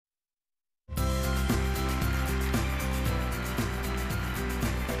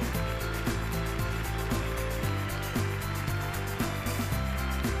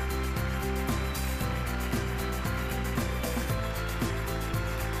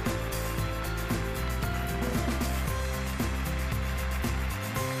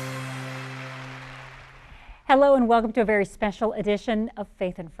Hello and welcome to a very special edition of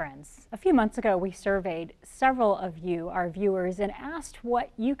Faith and Friends. A few months ago, we surveyed several of you, our viewers, and asked what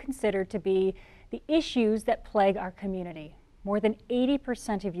you consider to be the issues that plague our community. More than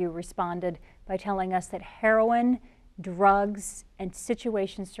 80% of you responded by telling us that heroin, drugs, and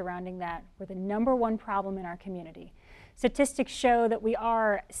situations surrounding that were the #1 problem in our community. Statistics show that we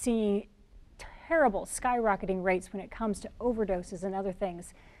are seeing terrible skyrocketing rates when it comes to overdoses and other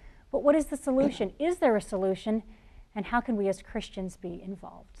things. But what is the solution? Is there a solution? And how can we as Christians be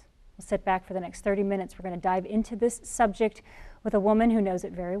involved? We'll sit back for the next 30 minutes. We're going to dive into this subject with a woman who knows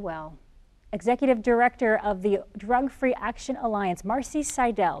it very well. Executive Director of the Drug Free Action Alliance, Marcy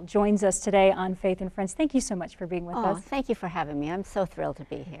Seidel, joins us today on Faith and Friends. Thank you so much for being with us. Thank you for having me. I'm so thrilled to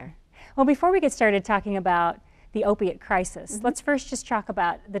be here. Well, before we get started talking about the opiate crisis, let's first just talk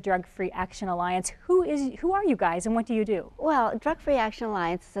about the Drug Free Action Alliance. Who are you guys and what do you do? Well, Drug Free Action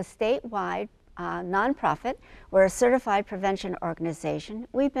Alliance is a statewide nonprofit. We're a certified prevention organization.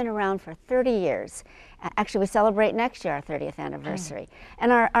 We've been around for 30 years. Actually, we celebrate next year our 30th anniversary.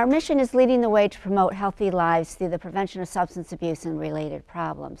 And our mission is leading the way to promote healthy lives through the prevention of substance abuse and related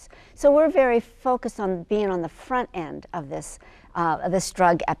problems. So we're very focused on being on the front end of this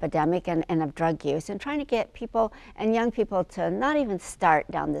drug epidemic and of drug use, and trying to get people and young people to not even start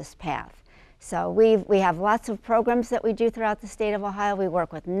down this path. So we have lots of programs that we do throughout the state of Ohio. We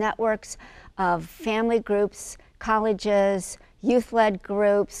work with networks of family groups, colleges, youth-led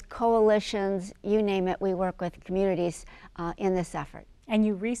groups, coalitions, you name it. We work with communities in this effort. And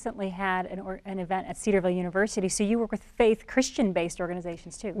you recently had an event at Cedarville University, so you work with faith, Christian-based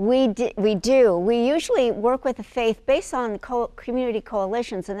organizations too. We do. We usually work with the faith based on community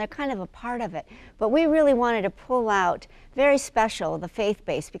coalitions, and they're kind of a part of it. But we really wanted to pull out very special the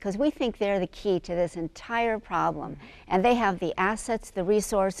faith-based, because we think they're the key to this entire problem. And they have the assets, the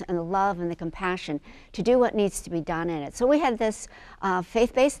resource, and the love and the compassion to do what needs to be done in it. So we had this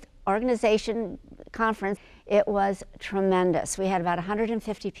faith-based organization conference. It was tremendous. We had about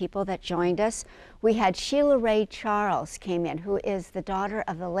 150 people that joined us. We had Sheila Ray Charles came in, who is the daughter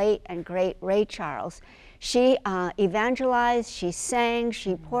of the late and great Ray Charles. She evangelized, she sang,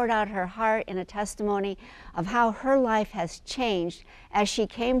 she poured out her heart in a testimony of how her life has changed as she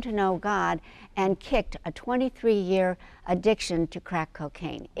came to know God and kicked a 23-year addiction to crack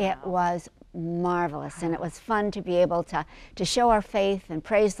cocaine. Wow. It was marvelous, and it was fun to be able to show our faith and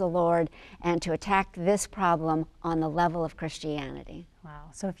praise the Lord and to attack this problem on the level of Christianity. Wow.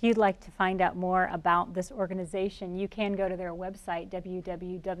 So if you'd like to find out more about this organization, you can go to their website,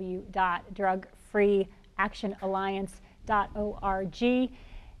 www.drugfreeactionalliance.org. Of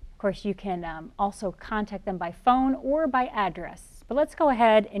course, you can also contact them by phone or by address. But let's go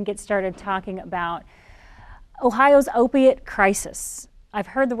ahead and get started talking about Ohio's opiate crisis. I've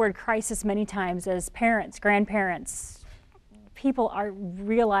heard the word crisis many times as parents, grandparents. People are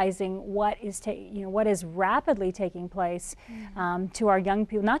realizing what is rapidly taking place to our young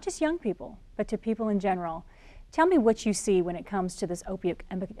people, not just young people, but to people in general. Tell me what you see when it comes to this opiate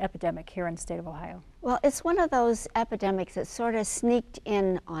epidemic here in the state of Ohio. Well, it's one of those epidemics that sort of sneaked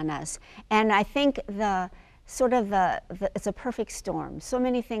in on us, and I think it's a perfect storm. So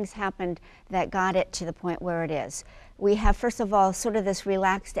many things happened that got it to the point where it is. We have, first of all, sort of this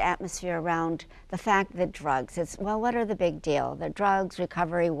relaxed atmosphere around the fact that drugs, what are the big deal? The drugs,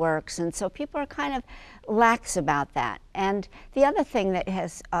 recovery works, and so people are kind of lax about that. And the other thing that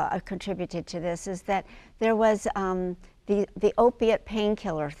has contributed to this is that there was the opiate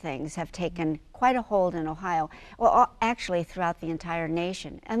painkiller things have taken quite a hold in Ohio, well, actually throughout the entire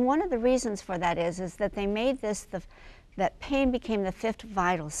nation. And one of the reasons for that is that they made this, that pain became the 5th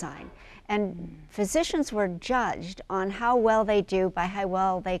vital sign. And physicians were judged on how well they do by how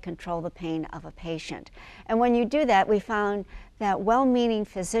well they control the pain of a patient. And when you do that, we found that well-meaning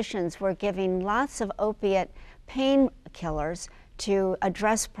physicians were giving lots of opiate painkillers to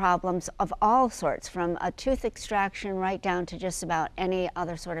address problems of all sorts, from a tooth extraction right down to just about any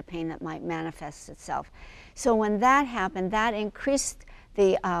other sort of pain that might manifest itself. So when that happened, that increased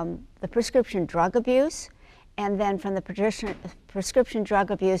the prescription drug abuse, and then from the prescription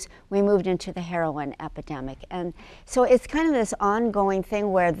drug abuse, we moved into the heroin epidemic. And so it's kind of this ongoing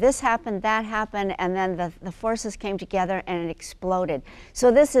thing where this happened, that happened, and then the forces came together and it exploded.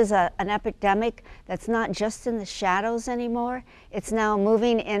 So this is an epidemic that's not just in the shadows anymore. It's now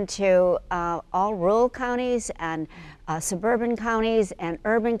moving into all rural counties and suburban counties and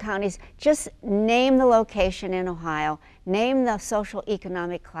urban counties. Just name the location in Ohio, name the social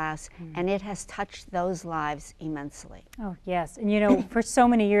economic class, and it has touched those lives immensely. Oh, yes. And you know, for so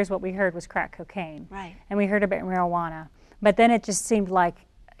many years what we heard was crack cocaine. Right. And we heard about marijuana. But then it just seemed like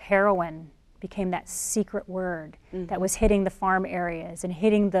heroin became that secret word that was hitting the farm areas and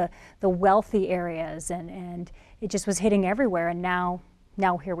hitting the wealthy areas, and it just was hitting everywhere, and now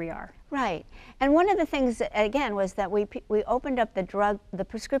here we are. Right. And one of the things, again, was that we opened up the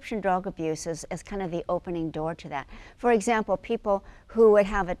prescription drug abuse as kind of the opening door to that. For example, people who would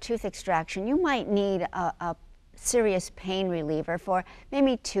have a tooth extraction, you might need a serious pain reliever for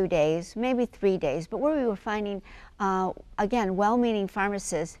maybe 2 days, maybe 3 days, but where we were finding, again, well-meaning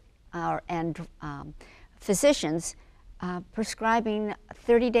pharmacists and physicians prescribing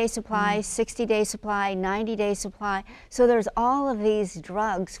 30-day supply, 60-day supply, 90-day supply. So there's all of these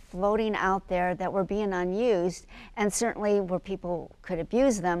drugs floating out there that were being unused, and certainly where people could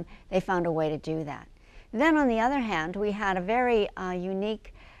abuse them, they found a way to do that. Then on the other hand, we had a very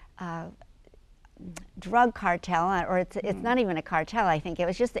unique drug cartel, or it's not even a cartel, I think. It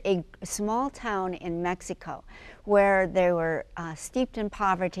was just a small town in Mexico where they were steeped in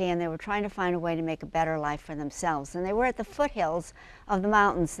poverty, and they were trying to find a way to make a better life for themselves. And they were at the foothills of the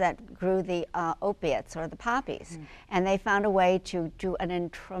mountains that grew the opiates, or the poppies. And they found a way to do a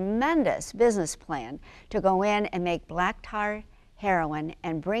tremendous business plan to go in and make black tar heroin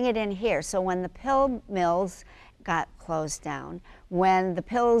and bring it in here. So when the pill mills got closed down, when the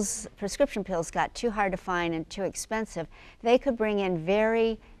prescription pills got too hard to find and too expensive, they could bring in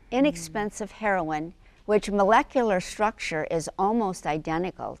very inexpensive heroin, which molecular structure is almost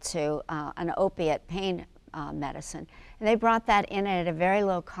identical to an opiate pain medicine. And they brought that in at a very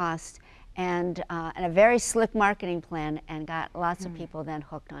low cost and a very slick marketing plan, and got lots of people then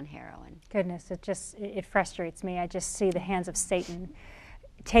hooked on heroin. Goodness, it frustrates me. I just see the hands of Satan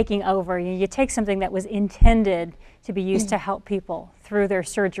taking over. You take something that was intended to be used to help people through their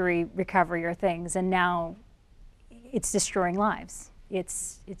surgery, recovery, or things, and now it's destroying lives.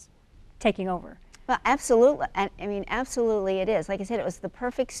 It's taking over. Well, absolutely. I mean, absolutely it is. Like I said, it was the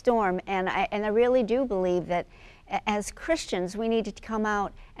perfect storm, and I really do believe that as Christians, we need to come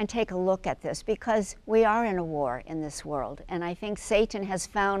out and take a look at this, because we are in a war in this world, and I think Satan has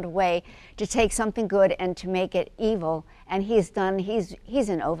found a way to take something good and to make it evil, and he's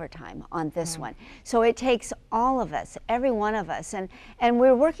in overtime on this one. So it takes all of us, every one of us, and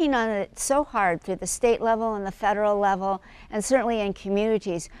we're working on it so hard through the state level and the federal level, and certainly in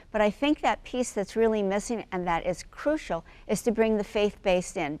communities. But I think that piece that's really missing, and that is crucial, is to bring the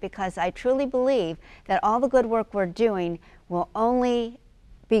faith-based in, because I truly believe that all the good work we're doing will only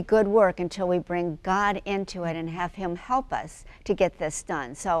be good work until we bring God into it and have Him help us to get this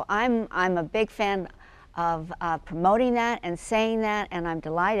done. So I'm a big fan of promoting that and saying that, and I'm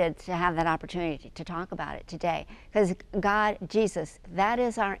delighted to have that opportunity to talk about it today, because God, Jesus, that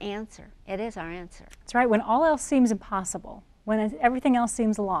is our answer. It is our answer. That's right. When all else seems impossible, when everything else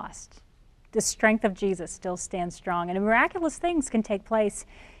seems lost, the strength of Jesus still stands strong, and miraculous things can take place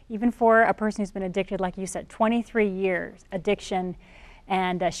even for a person who's been addicted, like you said, 23 years addiction,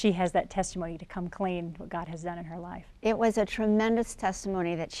 and she has that testimony to come clean, what God has done in her life. It was a tremendous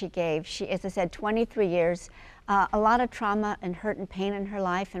testimony that she gave. She, as I said, 23 years, a lot of trauma and hurt and pain in her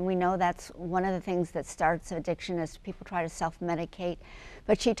life, and we know that's one of the things that starts addiction, is people try to self-medicate.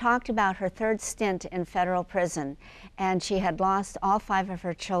 But she talked about her third stint in federal prison, and she had lost all 5 of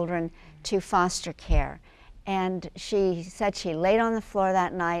her children to foster care. And she said she laid on the floor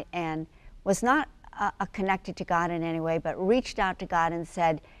that night and was not connected to God in any way, but reached out to God and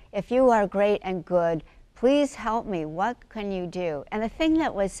said, if you are great and good, please help me. What can you do? And the thing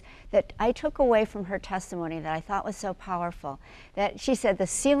that I took away from her testimony that I thought was so powerful, that she said the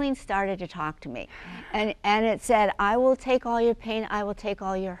ceiling started to talk to me. And it said, I will take all your pain, I will take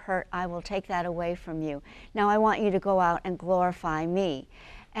all your hurt, I will take that away from you. Now I want you to go out and glorify me.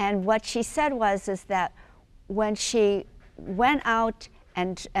 And what she said is that when she went out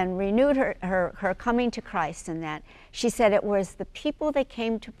and renewed her coming to Christ, in that, she said it was the people that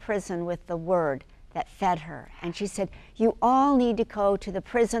came to prison with the word that fed her. And she said, you all need to go to the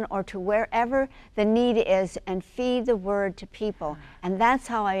prison or to wherever the need is and feed the word to people. And that's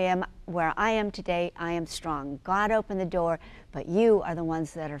how I am, where I am today. I am strong. God opened the door, but you are the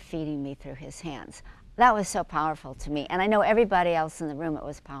ones that are feeding me through His hands. That was so powerful to me, and I know everybody else in the room, it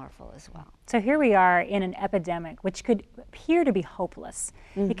was powerful as well. So here we are in an epidemic which could appear to be hopeless.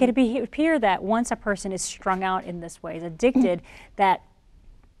 It could appear that once a person is strung out in this way, is addicted, that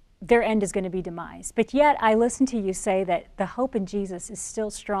their end is going to be demise. But yet I listen to you say that the hope in Jesus is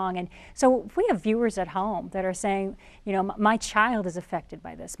still strong. And so if we have viewers at home that are saying, you know, my child is affected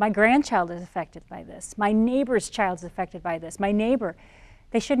by this, my grandchild is affected by this, my neighbor's child is affected by this, my neighbor,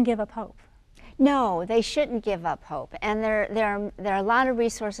 they shouldn't give up hope. No, they shouldn't give up hope. And there are a lot of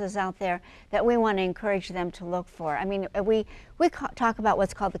resources out there that we want to encourage them to look for. I mean, we talk about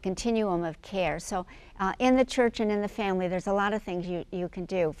what's called the continuum of care. So in the church and in the family, there's a lot of things you can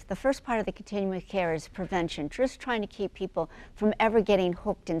do. The first part of the continuum of care is prevention, just trying to keep people from ever getting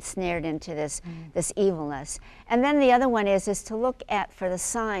hooked and snared into this evilness. And then the other one is to look at for the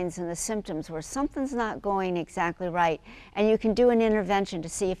signs and the symptoms where something's not going exactly right, and you can do an intervention to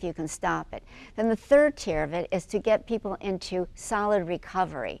see if you can stop it. Then the third tier of it is to get people into solid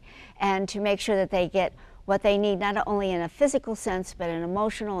recovery and to make sure that they get what they need, not only in a physical sense, but an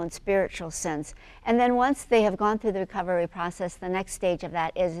emotional and spiritual sense. And then once they have gone through the recovery process, the next stage of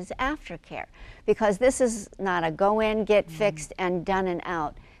that is aftercare, because this is not a go in, get fixed, and done and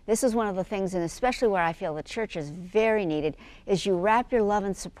out. This is one of the things, and especially where I feel the church is very needed, is you wrap your love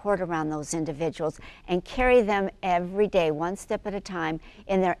and support around those individuals and carry them every day, one step at a time,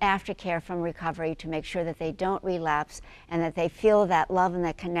 in their aftercare from recovery to make sure that they don't relapse and that they feel that love and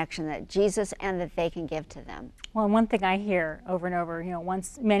that connection that Jesus and that they can give to them. Well, and one thing I hear over and over,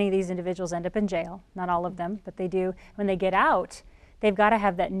 once many of these individuals end up in jail, not all of them, but they do, when they get out, they've got to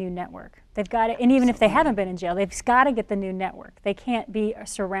have that new network. They've got to, and even if they haven't been in jail, they've got to get the new network. They can't be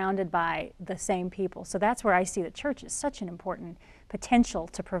surrounded by the same people. So that's where I see the church is such an important potential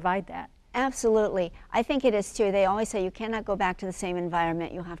to provide that. Absolutely. I think it is too. They always say you cannot go back to the same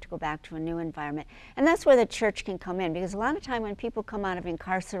environment. You'll have to go back to a new environment. And that's where the church can come in, because a lot of time when people come out of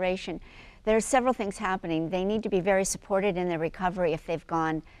incarceration, there's several things happening. They need to be very supported in their recovery if they've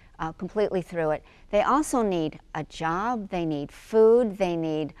gone completely through it. They also need a job, they need food, they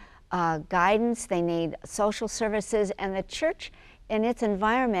need guidance, they need social services, and the church in its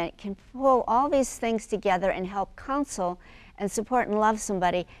environment can pull all these things together and help counsel and support and love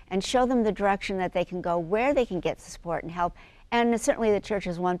somebody and show them the direction that they can go, where they can get support and help. And certainly the church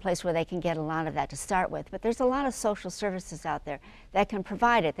is one place where they can get a lot of that to start with. But there's a lot of social services out there that can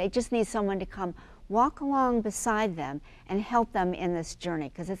provide it. They just need someone to come walk along beside them and help them in this journey,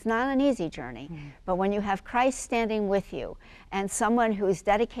 because it's not an easy journey. But when you have Christ standing with you and someone who is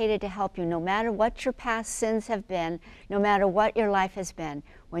dedicated to help you, no matter what your past sins have been, no matter what your life has been,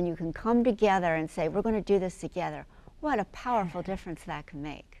 when you can come together and say, we're going to do this together, what a powerful difference that can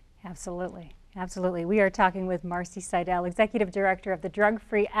make. Absolutely. Absolutely. We are talking with Marcy Seidel, Executive Director of the Drug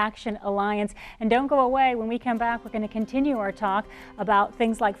Free Action Alliance. And don't go away. When we come back, we're going to continue our talk about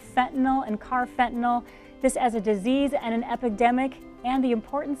things like fentanyl and carfentanil, this as a disease and an epidemic, and the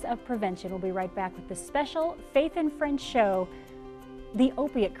importance of prevention. We'll be right back with this special Faith and Friends show, The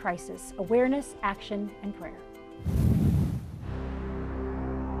Opiate Crisis: Awareness, Action, and Prayer.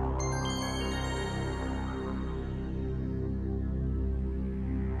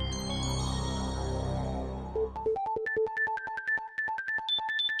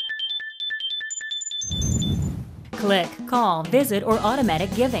 Click, call, visit, or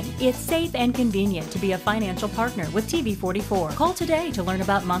automatic giving. It's safe and convenient to be a financial partner with TV44. Call today to learn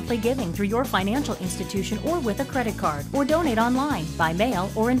about monthly giving through your financial institution or with a credit card, or donate online, by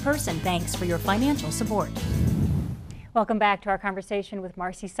mail, or in person. Thanks for your financial support. Welcome back to our conversation with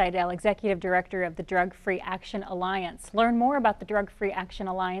Marcy Seidel, Executive Director of the Drug Free Action Alliance. Learn more about the Drug Free Action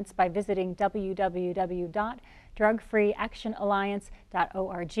Alliance by visiting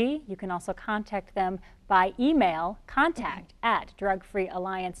www.drugfreeactionalliance.org. You can also contact them by email,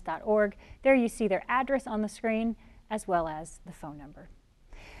 contact@drugfreealliance.org. There you see their address on the screen as well as the phone number.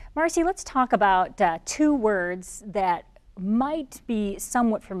 Marcy, let's talk about two words that might be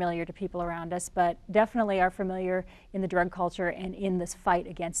somewhat familiar to people around us, but definitely are familiar in the drug culture and in this fight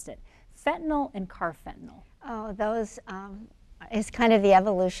against it. Fentanyl and carfentanil. Oh, those is kind of the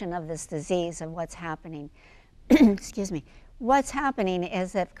evolution of this disease of what's happening. Excuse me. What's happening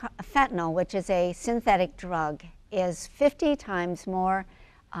is that fentanyl, which is a synthetic drug, is 50 times more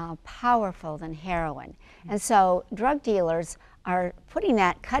powerful than heroin. And so drug dealers are cutting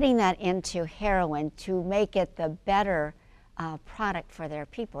that into heroin to make it the better product for their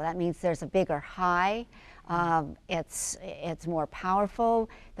people. That means there's a bigger high, it's more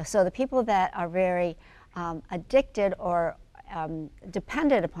powerful. So the people that are very addicted or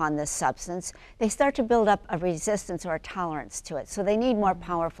dependent upon this substance, they start to build up a resistance or a tolerance to it. So they need more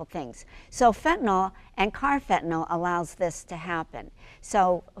powerful things. So fentanyl and carfentanil allows this to happen.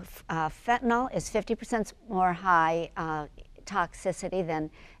 So fentanyl is 50% more high toxicity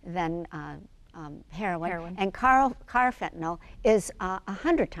than heroin. And carfentanil is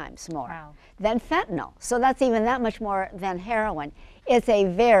 100 times more than fentanyl. So that's even that much more than heroin. It's a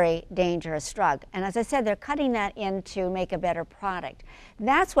very dangerous drug. And as I said, they're cutting that in to make a better product.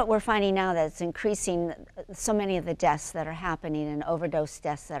 That's what we're finding now, that's increasing so many of the deaths that are happening and overdose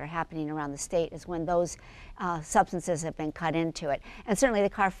deaths that are happening around the state, is when those substances have been cut into it. And certainly the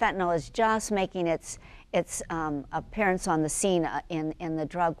carfentanil is just making its appearance on the scene in the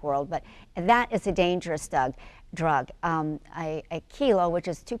drug world, but that is a dangerous drug. A kilo, which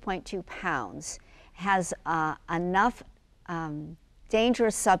is 2.2 pounds, has enough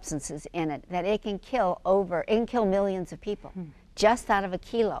dangerous substances in it that it can kill millions of people just out of a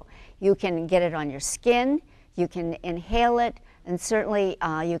kilo. You can get it on your skin, you can inhale it, and certainly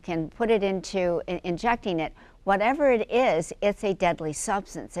you can put it into injecting it. Whatever it is, it's a deadly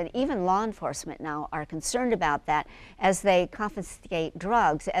substance. And even law enforcement now are concerned about that as they confiscate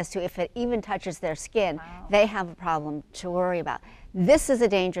drugs, as to if it even touches their skin, they have a problem to worry about. This is a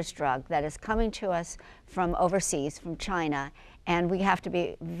dangerous drug that is coming to us from overseas, from China, and we have to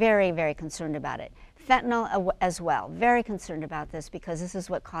be very, very concerned about it. Fentanyl as well, very concerned about this, because this is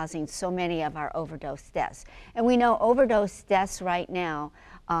what's causing so many of our overdose deaths. And we know overdose deaths right now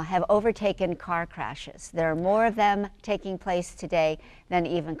have overtaken car crashes. There are more of them taking place today than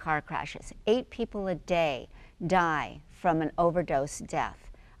even car crashes. 8 people a day die from an overdose death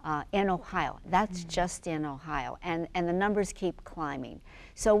in Ohio. That's just in Ohio, and the numbers keep climbing.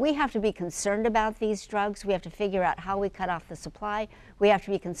 So we have to be concerned about these drugs. We have to figure out how we cut off the supply. We have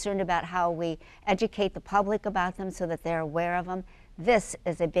to be concerned about how we educate the public about them so that they're aware of them. This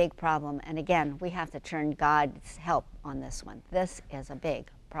is a big problem, and again, we have to turn God's help on this one. This is a big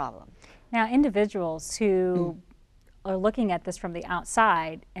problem. Now, individuals who are looking at this from the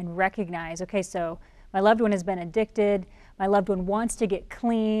outside and recognize, okay, so my loved one has been addicted, my loved one wants to get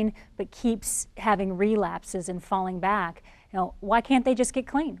clean, but keeps having relapses and falling back. You know, why can't they just get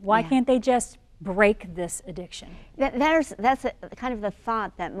clean? Why can't they just break this addiction? That's kind of the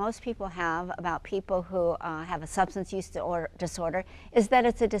thought that most people have about people who have a substance use disorder, is that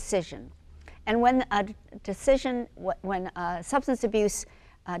it's a decision. And when a substance abuse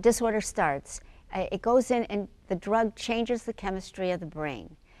disorder starts, it goes in and the drug changes the chemistry of the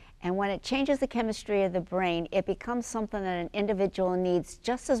brain. And when it changes the chemistry of the brain, it becomes something that an individual needs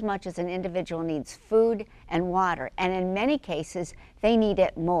just as much as an individual needs food and water. And in many cases, they need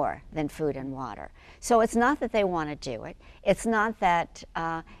it more than food and water. So it's not that they want to do it. It's not that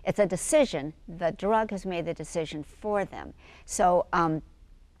it's a decision. The drug has made the decision for them. So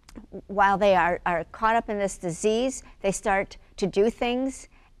while they are caught up in this disease, they start to do things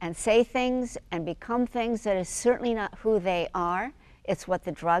and say things and become things that is certainly not who they are. It's what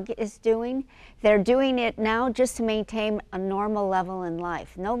the drug is doing. They're doing it now just to maintain a normal level in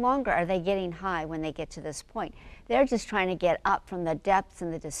life. No longer are they getting high when they get to this point. They're just trying to get up from the depths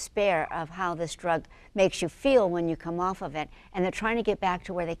and the despair of how this drug makes you feel when you come off of it, and they're trying to get back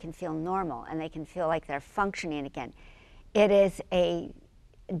to where they can feel normal and they can feel like they're functioning again. It is a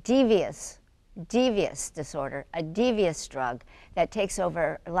devious disorder, a devious drug that takes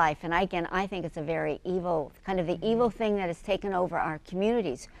over life. And again, I think it's a very evil, kind of the evil thing that has taken over our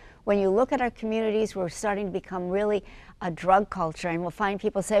communities. When you look at our communities, we're starting to become really a drug culture, and we'll find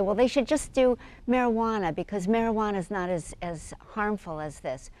people say, well, they should just do marijuana because marijuana is not as harmful as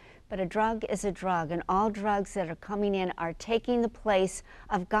this. But a drug is a drug, and all drugs that are coming in are taking the place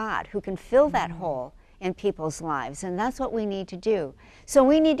of God, who can fill that hole in people's lives, and that's what we need to do. So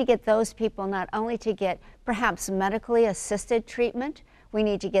we need to get those people not only to get perhaps medically assisted treatment, we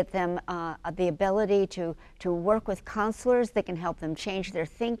need to get them the ability to work with counselors that can help them change their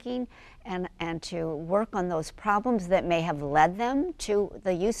thinking and to work on those problems that may have led them to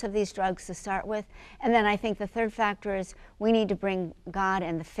the use of these drugs to start with. And then I think the third factor is we need to bring God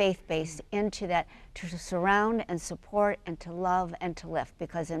and the faith base into that, to surround and support and to love and to lift.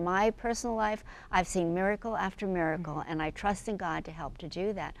 Because in my personal life, I've seen miracle after miracle, and I trust in God to help to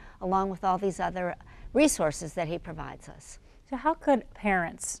do that, along with all these other resources that He provides us. So how could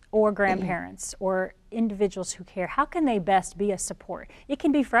parents or grandparents or individuals who care, how can they best be a support? It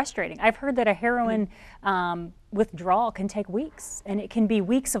can be frustrating. I've heard that a heroin withdrawal can take weeks, and it can be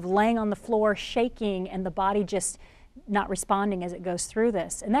weeks of laying on the floor shaking and the body just not responding as it goes through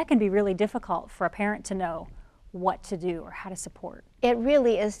this. And that can be really difficult for a parent to know what to do or how to support. It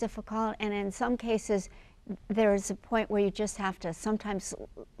really is difficult, and in some cases there's a point where you just have to sometimes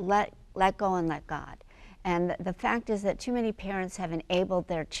let go and let God. And the fact is that too many parents have enabled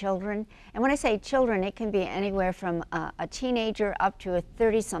their children. And when I say children, it can be anywhere from a teenager up to a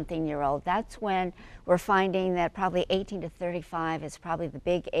 30-something-year-old. That's when we're finding that probably 18 to 35 is probably the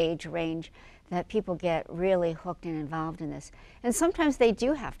big age range that people get really hooked and involved in this. And sometimes they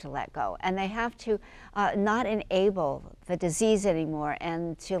do have to let go, and they have to not enable the disease anymore,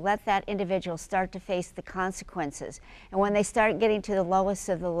 and to let that individual start to face the consequences. And when they start getting to the lowest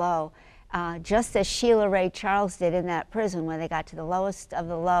of the low, just as Sheila Ray Charles did in that prison, when they got to the lowest of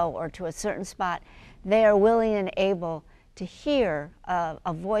the low or to a certain spot, they are willing and able to hear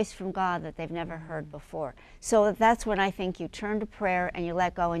a voice from God that they've never heard before. So that's when I think you turn to prayer and you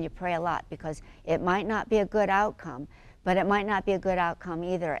let go and you pray a lot, because it might not be a good outcome, but it might not be a good outcome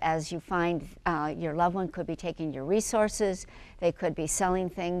either, as you find your loved one could be taking your resources, they could be selling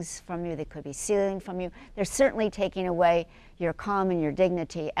things from you, they could be stealing from you. They're certainly taking away your calm and your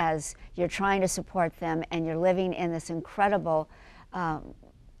dignity as you're trying to support them, and you're living in this incredible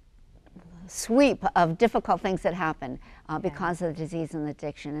sweep of difficult things that happen because of the disease and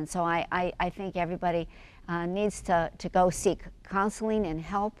addiction. And so I think everybody needs to go seek counseling and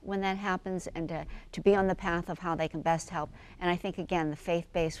help when that happens, and to be on the path of how they can best help. And I think, again, the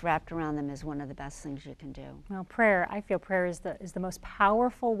faith-based wrapped around them is one of the best things you can do. Well, prayer, I feel prayer is the most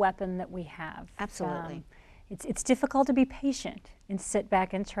powerful weapon that we have. Absolutely. It's difficult to be patient and sit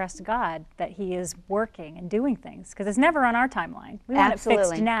back and trust God that He is working and doing things, because it's never on our timeline. We want it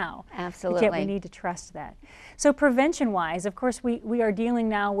fixed now. Absolutely. But yet we need to trust that. So prevention-wise, of course, we are dealing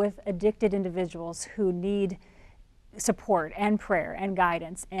now with addicted individuals who need support and prayer and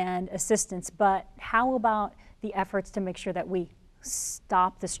guidance and assistance. But how about the efforts to make sure that we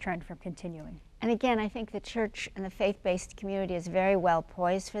stop this trend from continuing? And again, I think the church and the faith-based community is very well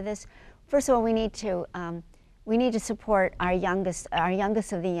poised for this. First of all, we need to support our youngest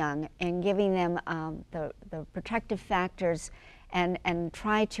of the young, in giving them the protective factors, and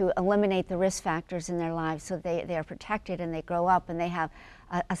try to eliminate the risk factors in their lives, so they are protected and they grow up and they have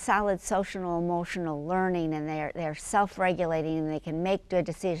a solid social and emotional learning, and they're self-regulating, and they can make good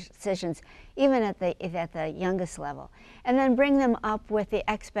decisions even at the youngest level. And then bring them up with the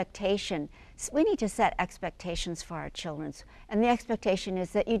expectation. We need to set expectations for our children, and the expectation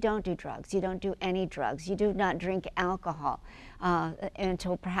is that you don't do drugs, you don't do any drugs, you do not drink alcohol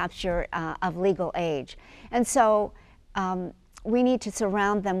until perhaps you're of legal age. And so we need to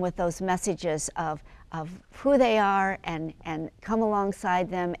surround them with those messages of who they are, and come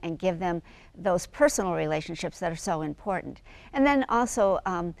alongside them and give them those personal relationships that are so important. And then also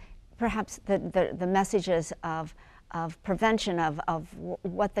perhaps the messages of prevention of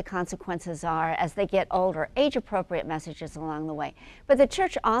what the consequences are as they get older, age-appropriate messages along the way. But the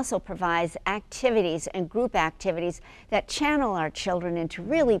church also provides activities and group activities that channel our children into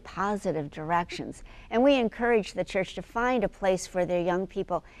really positive directions. And we encourage the church to find a place for their young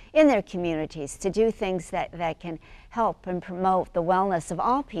people in their communities to do things that can help and promote the wellness of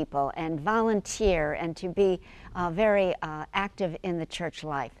all people, and volunteer, and to be very active in the church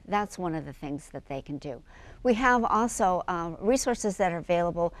life. That's one of the things that they can do. We have also resources that are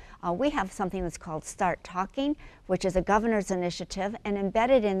available. We have something that's called Start Talking, which is a governor's initiative, and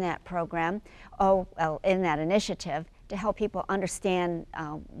embedded in that program, in that initiative, to help people understand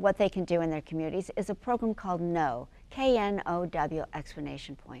what they can do in their communities, is a program called KNOW, K-N-O-W,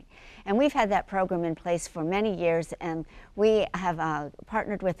 exclamation point. And we've had that program in place for many years, and we have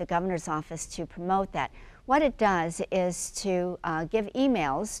partnered with the governor's office to promote that. What it does is to give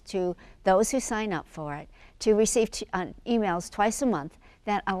emails to those who sign up for it, to receive emails twice a month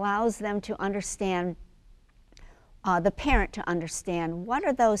that allows them to understand, the parent to understand, what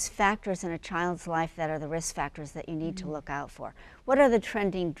are those factors in a child's life that are the risk factors that you need to look out for? What are the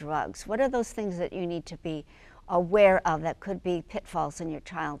trending drugs? What are those things that you need to be aware of that could be pitfalls in your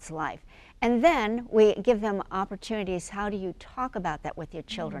child's life? And then we give them opportunities. How do you talk about that with your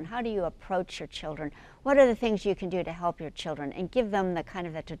children? How do you approach your children? What are the things you can do to help your children? And give them the kind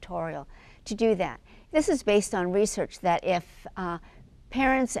of a tutorial to do that. This is based on research that if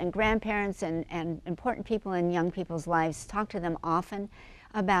parents and grandparents and important people in young people's lives talk to them often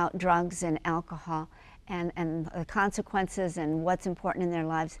about drugs and alcohol, and the consequences and what's important in their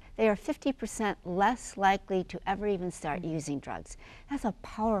lives, they are 50% less likely to ever even start using drugs. That's a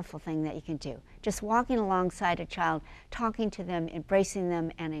powerful thing that you can do. Just walking alongside a child, talking to them, embracing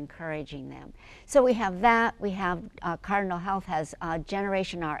them, and encouraging them. So we have that. We have Cardinal Health has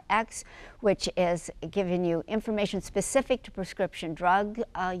Generation RX, which is giving you information specific to prescription drug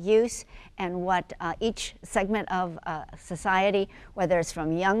use, and what each segment of society, whether it's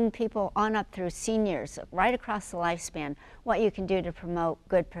from young people on up through seniors, right across the lifespan, what you can do to promote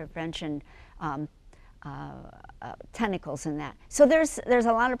good prevention tentacles in that. So there's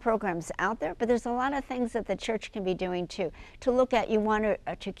a lot of programs out there, but there's a lot of things that the church can be doing too. To look at, you want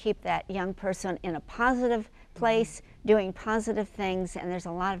to keep that young person in a positive place, doing positive things, and there's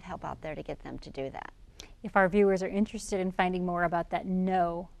a lot of help out there to get them to do that. If our viewers are interested in finding more about that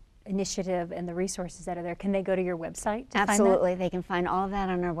No initiative and the resources that are there, can they go to your website to Absolutely. find that? They can find all of that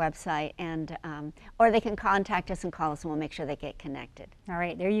on our website, and or they can contact us and call us, and we'll make sure they get connected. All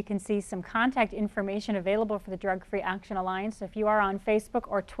right, there you can see some contact information available for the Drug Free Action Alliance. So if you are on Facebook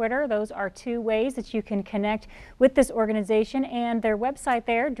or Twitter, those are two ways that you can connect with this organization, and their website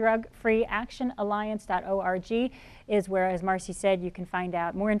there, drugfreeactionalliance.org, is where, as Marcy said, you can find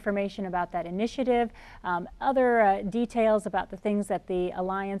out more information about that initiative, other details about the things that the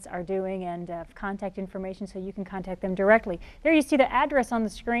Alliance are doing, and contact information so you can contact them directly. There you see the address on the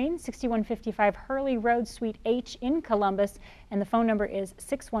screen, 6155 Hurley Road, Suite H in Columbus, and the phone number is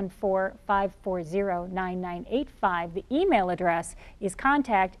 614-540-9985. The email address is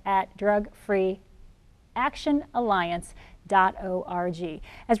contact@drugfreeactionalliance.org.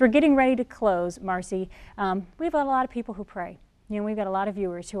 As we're getting ready to close, Marcy, we have a lot of people who pray. You know, we've got a lot of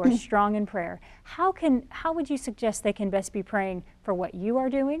viewers who are strong in prayer. How would you suggest they can best be praying for what you are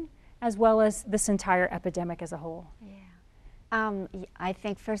doing, as well as this entire epidemic as a whole? Yeah. I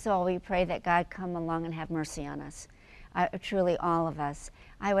think, first of all, we pray that God come along and have mercy on us, truly all of us.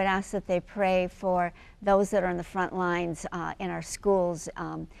 I would ask that they pray for those that are in the front lines in our schools,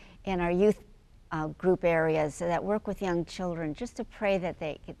 in our youth group areas that work with young children, just to pray that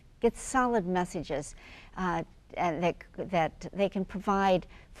they get solid messages and that they can provide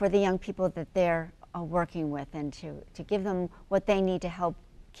for the young people that they're working with, and to give them what they need to help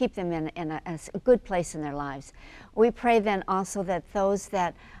keep them in a good place in their lives. We pray then also that those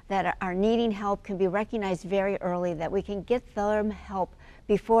that are needing help can be recognized very early, that we can get them help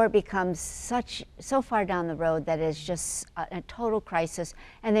before it becomes so far down the road that it's just a total crisis,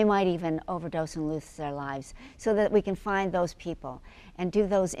 and they might even overdose and lose their lives, so that we can find those people and do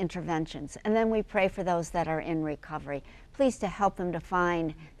those interventions. And then we pray for those that are in recovery. Please to help them to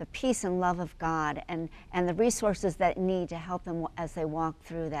find the peace and love of God, and the resources that need to help them as they walk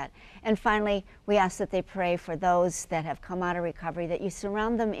through that. And finally, we ask that they pray for those that have come out of recovery, that you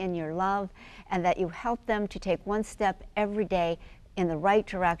surround them in your love, and that you help them to take one step every day in the right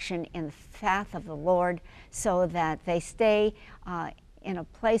direction, in the path of the Lord, so that they stay in a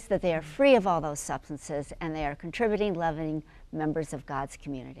place that they are free of all those substances, and they are contributing, loving members of God's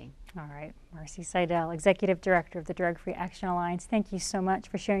community. All right, Marcy Seidel, Executive Director of the Drug Free Action Alliance, thank you so much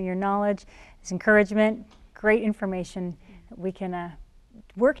for sharing your knowledge, this encouragement, great information that we can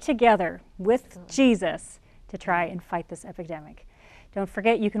work together with Jesus to try and fight this epidemic. Don't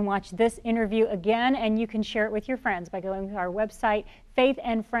forget, you can watch this interview again, and you can share it with your friends by going to our website,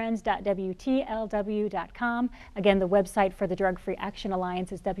 faithandfriends.wtlw.com. Again, the website for the Drug Free Action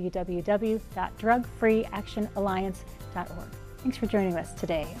Alliance is www.drugfreeactionalliance.org. Thanks for joining us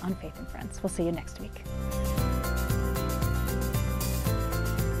today on Faith and Friends. We'll see you next week.